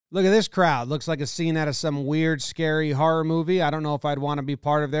Look at this crowd. Looks like a scene out of some weird, scary horror movie. I don't know if I'd want to be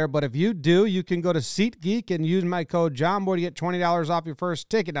part of there, but if you do, you can go to SeatGeek and use my code Jomboy to get $20 off your first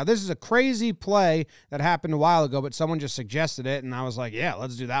ticket. Now, this is a crazy play that happened a while ago, but someone just suggested it, and I was like, yeah,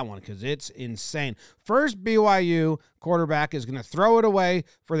 let's do that one because it's insane. First, BYU quarterback is going to throw it away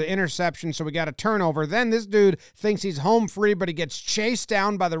for the interception, so we got a turnover. Then this dude thinks he's home free, but he gets chased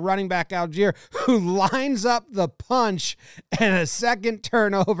down by the running back Algier, who lines up the punch and a second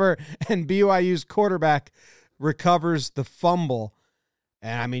turnover, and BYU's quarterback recovers the fumble.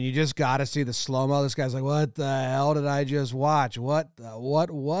 And, I mean, you just got to see the slow-mo. This guy's like, what the hell did I just watch? What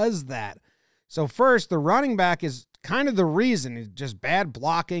was that? So first, the running back is kind of the reason. It's just bad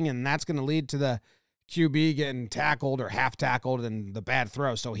blocking, and that's going to lead to the QB getting tackled or half tackled and the bad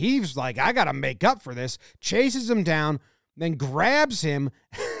throw. So he's like, I got to make up for this, chases him down, then grabs him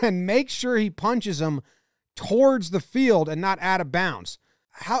and makes sure he punches him towards the field and not out of bounds.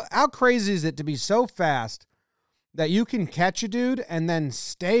 How crazy is it to be so fast that you can catch a dude and then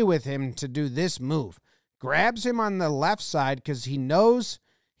stay with him to do this move? Grabs him on the left side because he knows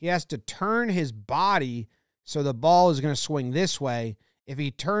he has to turn his body so the ball is going to swing this way. If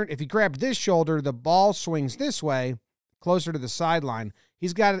he grabbed this shoulder, the ball swings this way, closer to the sideline.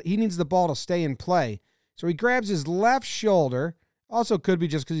 He needs the ball to stay in play. So he grabs his left shoulder. Also could be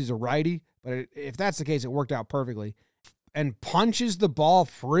just because he's a righty, but if that's the case, it worked out perfectly. And punches the ball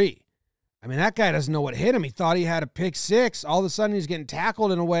free. I mean, that guy doesn't know what hit him. He thought he had a pick six. All of a sudden, he's getting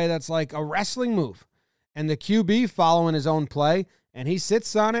tackled in a way that's like a wrestling move. And the QB following his own play, and he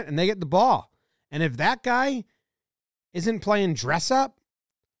sits on it, and they get the ball. And if that guy isn't playing dress up,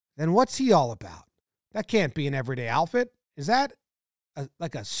 then what's he all about? That can't be an everyday outfit. Is that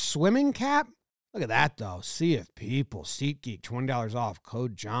like a swimming cap? Look at that, though. See if people, SeatGeek, $20 off,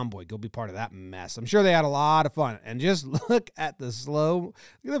 code Jomboy. Go be part of that mess. I'm sure they had a lot of fun. And just look at the look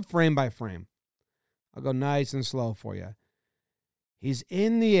at the frame by frame. I'll go nice and slow for you. He's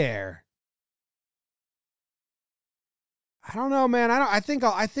in the air. I don't know, man. I think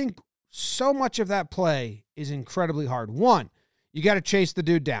so much of that play is incredibly hard. One, you got to chase the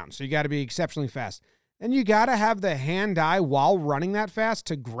dude down, so you got to be exceptionally fast. And you got to have the hand-eye while running that fast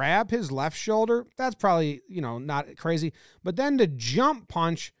to grab his left shoulder. That's probably, not crazy. But then to jump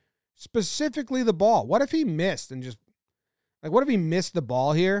punch specifically the ball. What if he missed and what if he missed the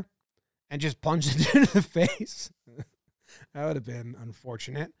ball here and just punched it into the face? That would have been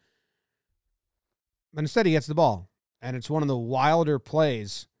unfortunate. But instead he gets the ball. And it's one of the wilder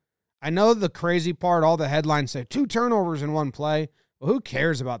plays. I know the crazy part, all the headlines say 2 turnovers in one play. Well, who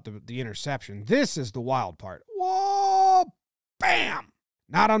cares about the interception? This is the wild part. Whoa, bam!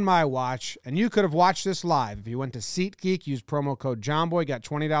 Not on my watch. And you could have watched this live if you went to SeatGeek, use promo code Jomboy, got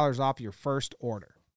 $20 off your first order.